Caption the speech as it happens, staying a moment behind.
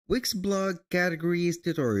Wix Blog Categories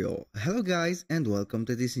tutorial. Hello guys and welcome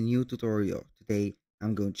to this new tutorial. Today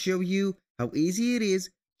I'm going to show you how easy it is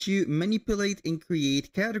to manipulate and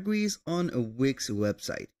create categories on a Wix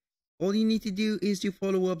website. All you need to do is to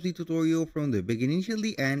follow up the tutorial from the beginning till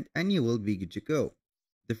the end and you will be good to go.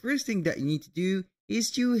 The first thing that you need to do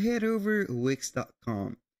is to head over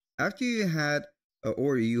wix.com. After you had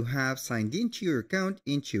or you have signed into your account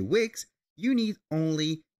into Wix, you need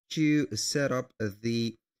only to set up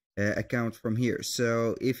the account from here.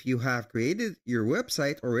 So if you have created your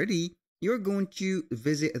website already, you're going to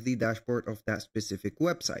visit the dashboard of that specific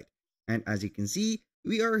website. And as you can see,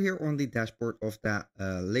 we are here on the dashboard of that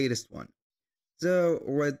latest one. So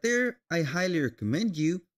right there, I highly recommend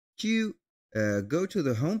you to go to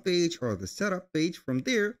the home page or the setup page from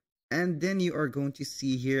there. And then you are going to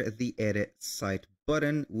see here the edit site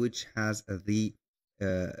button, which has the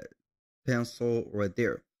pencil right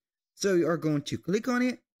there. So you are going to click on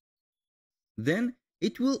it. Then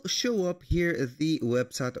it will show up here the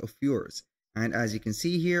website of yours. And as you can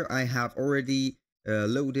see here, I have already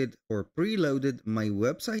loaded or preloaded my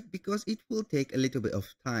website because it will take a little bit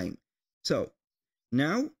of time. So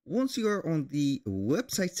now once you are on the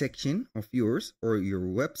website section of yours or your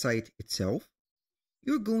website itself,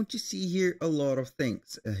 you're going to see here a lot of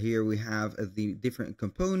things. Here we have the different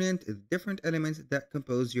component, different elements that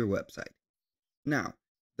compose your website. Now,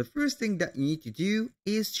 the first thing that you need to do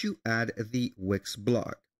is to add the Wix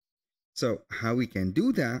blog. So how we can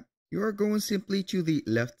do that, you are going simply to the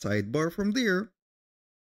left sidebar from there.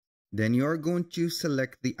 Then you are going to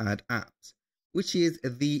select the add apps, which is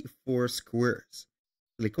the 4 squares.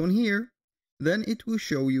 Click on here, then it will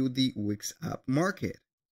show you the Wix app market.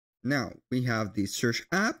 Now we have the search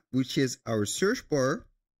app, which is our search bar.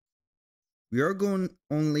 We are going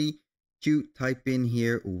only to type in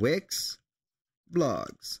here Wix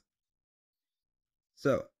blogs.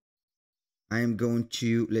 So I am going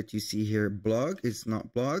to let you see here blog, it's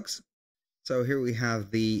not blogs. So here we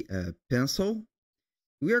have the pencil.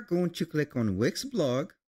 We are going to click on Wix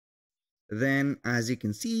blog. Then as you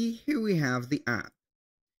can see here we have the app.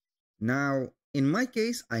 Now in my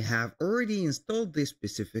case I have already installed this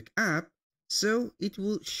specific app, so it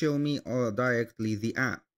will show me directly the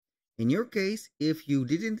app. In your case, if you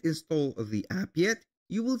didn't install the app yet,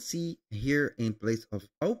 you will see here in place of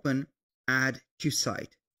open, add to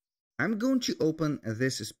site. I'm going to open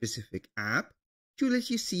this specific app to let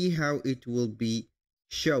you see how it will be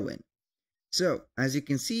showing. So as you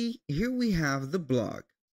can see, here we have the blog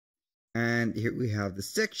and here we have the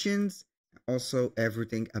sections, also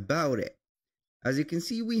everything about it. As you can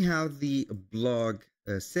see, we have the blog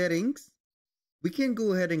settings. We can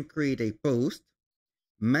go ahead and create a post,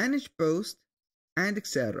 manage post, and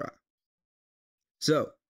etc.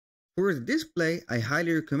 So for the display, I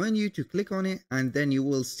highly recommend you to click on it and then you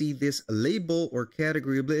will see this label or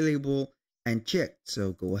category label and check.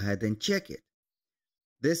 So go ahead and check it.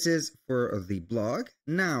 This is for the blog.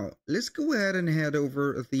 Now let's go ahead and head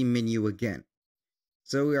over the menu again.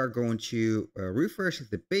 So we are going to refresh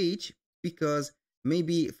the page because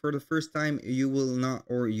maybe for the first time you will not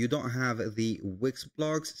or you don't have the Wix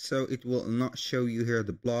blogs, so it will not show you here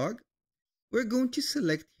the blog. We're going to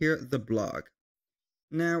select here the blog.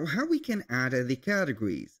 Now, how we can add the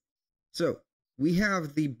categories. So we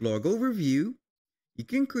have the blog overview. You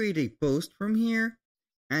can create a post from here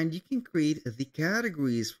and you can create the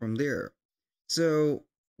categories from there. So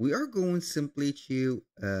we are going simply to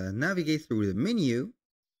navigate through the menu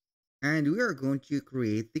and we are going to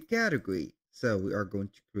create the category. So we are going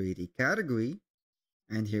to create a category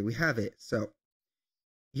and here we have it. So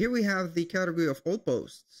here we have the category of all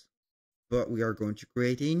posts, but we are going to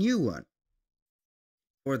create a new one.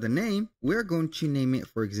 For the name, we're going to name it,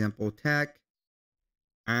 for example, tech.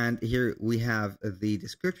 And here we have the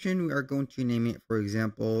description. We are going to name it, for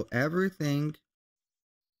example, everything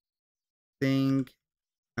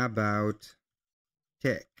about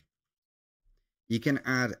tech. You can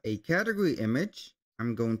add a category image.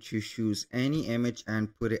 I'm going to choose any image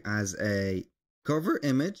and put it as a cover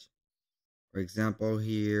image. For example,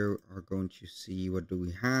 here we are going to see what do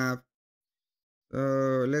we have.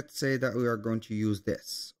 Let's say that we are going to use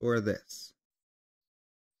this or this.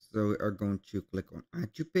 So we are going to click on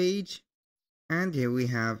add to page and here we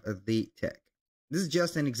have the tech. This is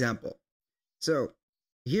just an example. So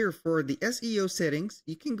here for the SEO settings,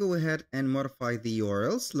 you can go ahead and modify the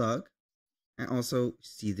URL slug and also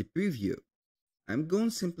see the preview. I'm going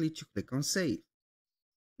simply to click on save.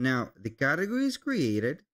 Now the category is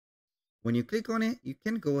created. When you click on it, you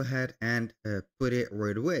can go ahead and put it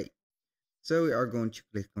right away. So we are going to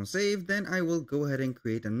click on save. Then I will go ahead and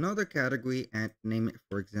create another category and name it,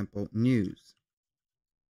 for example, news.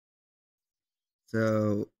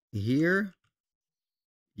 So here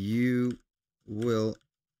you will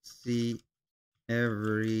see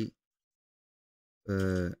every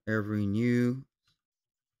new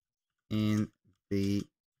in the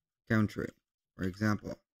country, for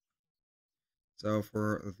example. So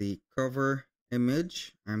for the cover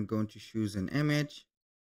image, I'm going to choose an image.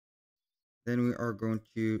 Then we are going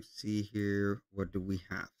to see here, what do we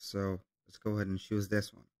have? So let's go ahead and choose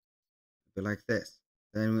this one. It'll be like this.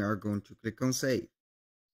 Then we are going to click on save.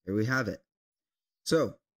 Here we have it.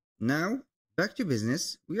 So now back to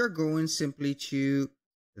business. We are going simply to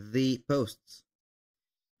the posts.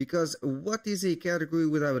 Because what is a category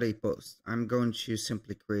without a post? I'm going to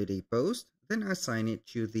simply create a post, then assign it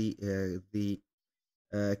to the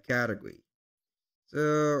category.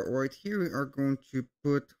 So right here we are going to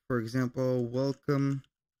put, for example, welcome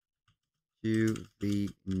to the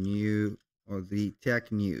new or the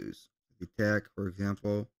tech news. The tech, for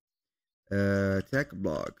example, tech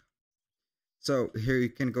blog. So here you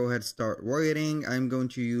can go ahead and start writing. I'm going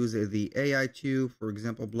to use the AI tool, for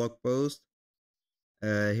example, blog post.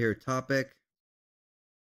 Here topic.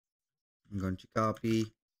 I'm going to copy,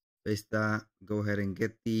 paste that, go ahead and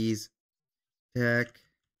get these tech.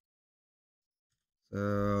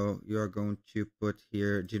 So you are going to put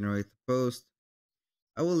here generate the post.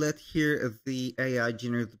 I will let here the AI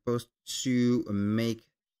generate the post to make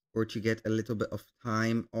or to get a little bit of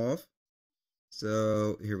time off.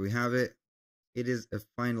 So here we have it. It is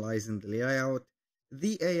finalizing the layout.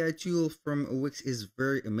 The AI tool from Wix is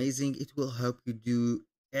very amazing. It will help you do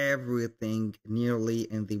everything nearly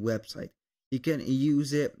in the website. You can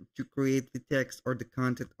use it to create the text or the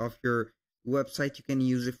content of your website. You can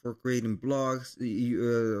use it for creating blogs.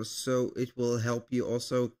 So it will help you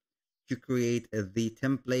also to create the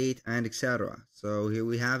template and etc. So here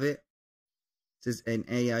we have it. This is an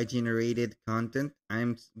AI generated content.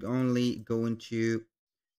 I'm only going to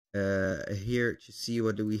here to see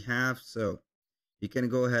what do we have. So you can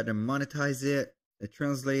go ahead and monetize it,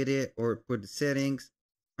 translate it, or put the settings.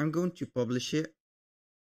 I'm going to publish it.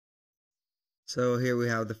 So here we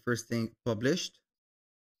have the first thing published.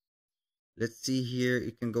 Let's see here.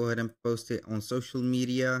 You can go ahead and post it on social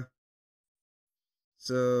media.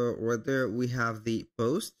 So right there we have the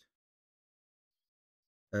post.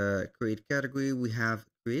 Create category. We have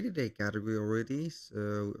created a category already.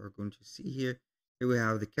 So we are going to see here. Here we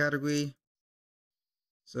have the category.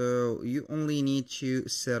 So you only need to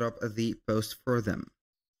set up the post for them.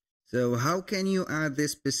 So how can you add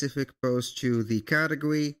this specific post to the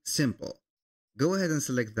category? Simple. Go ahead and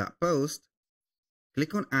select that post.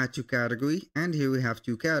 Click on add to category, and here we have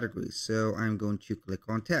two categories. So I'm going to click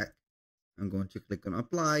on tech. I'm going to click on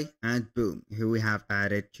apply, and boom, here we have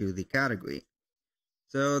added to the category.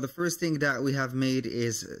 So the first thing that we have made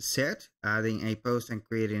is set, adding a post and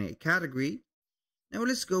creating a category. Now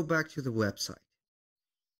let's go back to the website.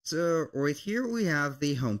 So right here we have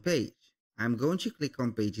the home page. I'm going to click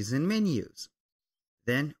on pages and menus.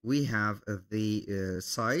 Then we have the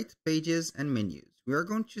site, pages and menus. We are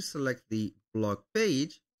going to select the blog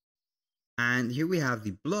page, and here we have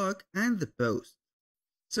the blog and the post.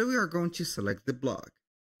 So we are going to select the blog,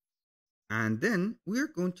 and then we are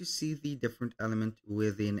going to see the different element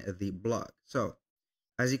within the blog. So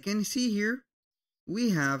as you can see here, we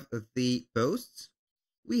have the posts.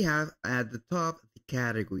 We have at the top the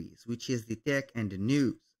categories, which is the tech and the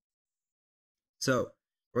news. So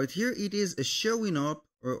right here it is showing up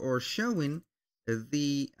or showing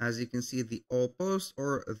the, as you can see, the all posts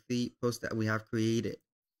or the post that we have created.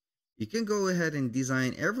 You can go ahead and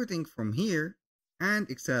design everything from here and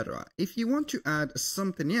etc. If you want to add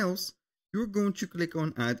something else, you're going to click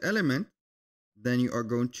on add element. Then you are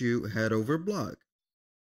going to head over blog.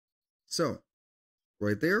 So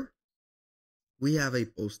right there we have a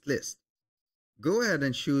post list. Go ahead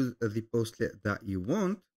and choose the post list that you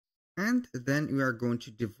want, and then we are going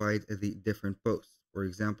to divide the different posts. For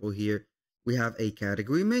example, here we have a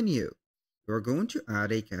category menu. We are going to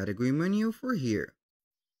add a category menu for here.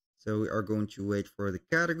 So we are going to wait for the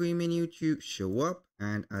category menu to show up,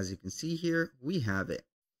 and as you can see here, we have it.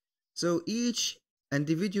 So each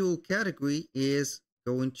individual category is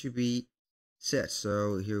going to be set.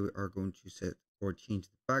 So here we are going to set or change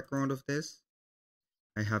the background of this.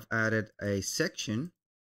 I have added a section,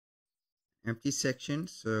 empty section.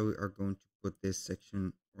 So we are going to put this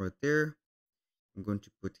section right there. I'm going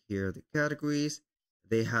to put here the categories.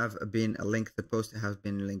 They have been linked, the post has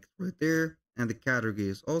been linked right there, and the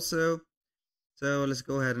categories also. So let's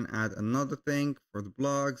go ahead and add another thing for the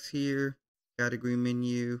blogs here, category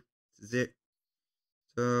menu. This is it.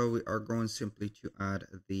 So we are going simply to add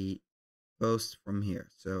the post from here.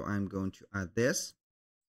 So I'm going to add this.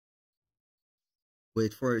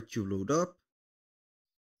 Wait for it to load up.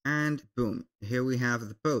 And boom, here we have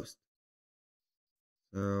the post.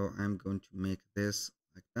 So I'm going to make this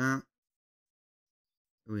like that.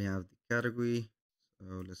 We have the category.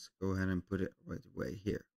 So let's go ahead and put it right away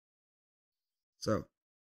here. So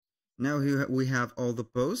now here we have all the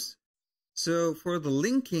posts. So for the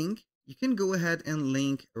linking, you can go ahead and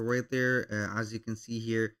link right there, as you can see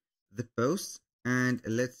here, the posts. And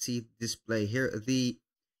let's see display here. The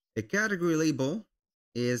category label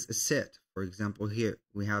is set. For example, here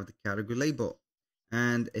we have the category label.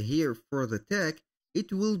 And here for the tag,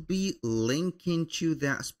 it will be linking to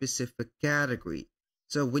that specific category.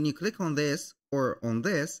 So when you click on this or on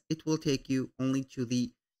this, it will take you only to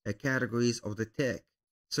the categories of the tag.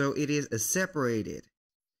 So it is separated.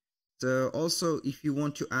 So also, if you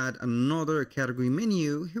want to add another category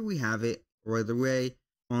menu, here we have it right away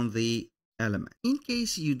on the element. In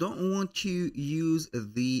case you don't want to use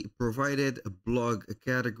the provided blog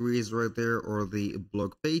categories right there or the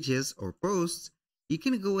blog pages or posts, you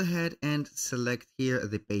can go ahead and select here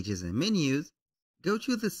the pages and menus. Go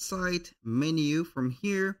to the site menu from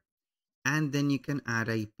here, and then you can add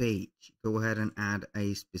a page. Go ahead and add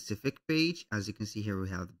a specific page. As you can see here, we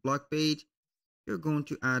have the blog page. You're going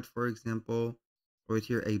to add, for example, right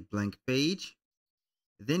here, a blank page.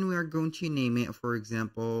 Then we are going to name it, for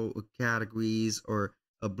example, categories or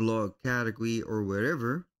a blog category or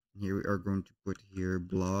wherever. Here we are going to put here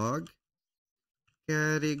blog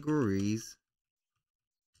categories.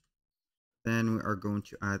 Then we are going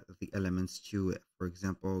to add the elements to it. For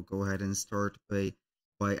example, go ahead and start by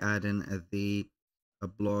adding the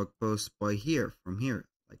blog post by here, from here,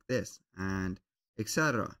 like this, and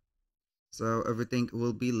etc. So everything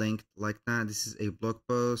will be linked like that. This is a blog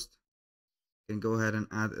post. You can go ahead and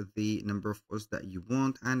add the number of posts that you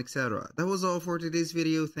want, and etc. That was all for today's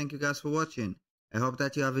video. Thank you guys for watching. I hope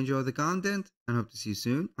that you have enjoyed the content and hope to see you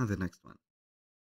soon on the next one.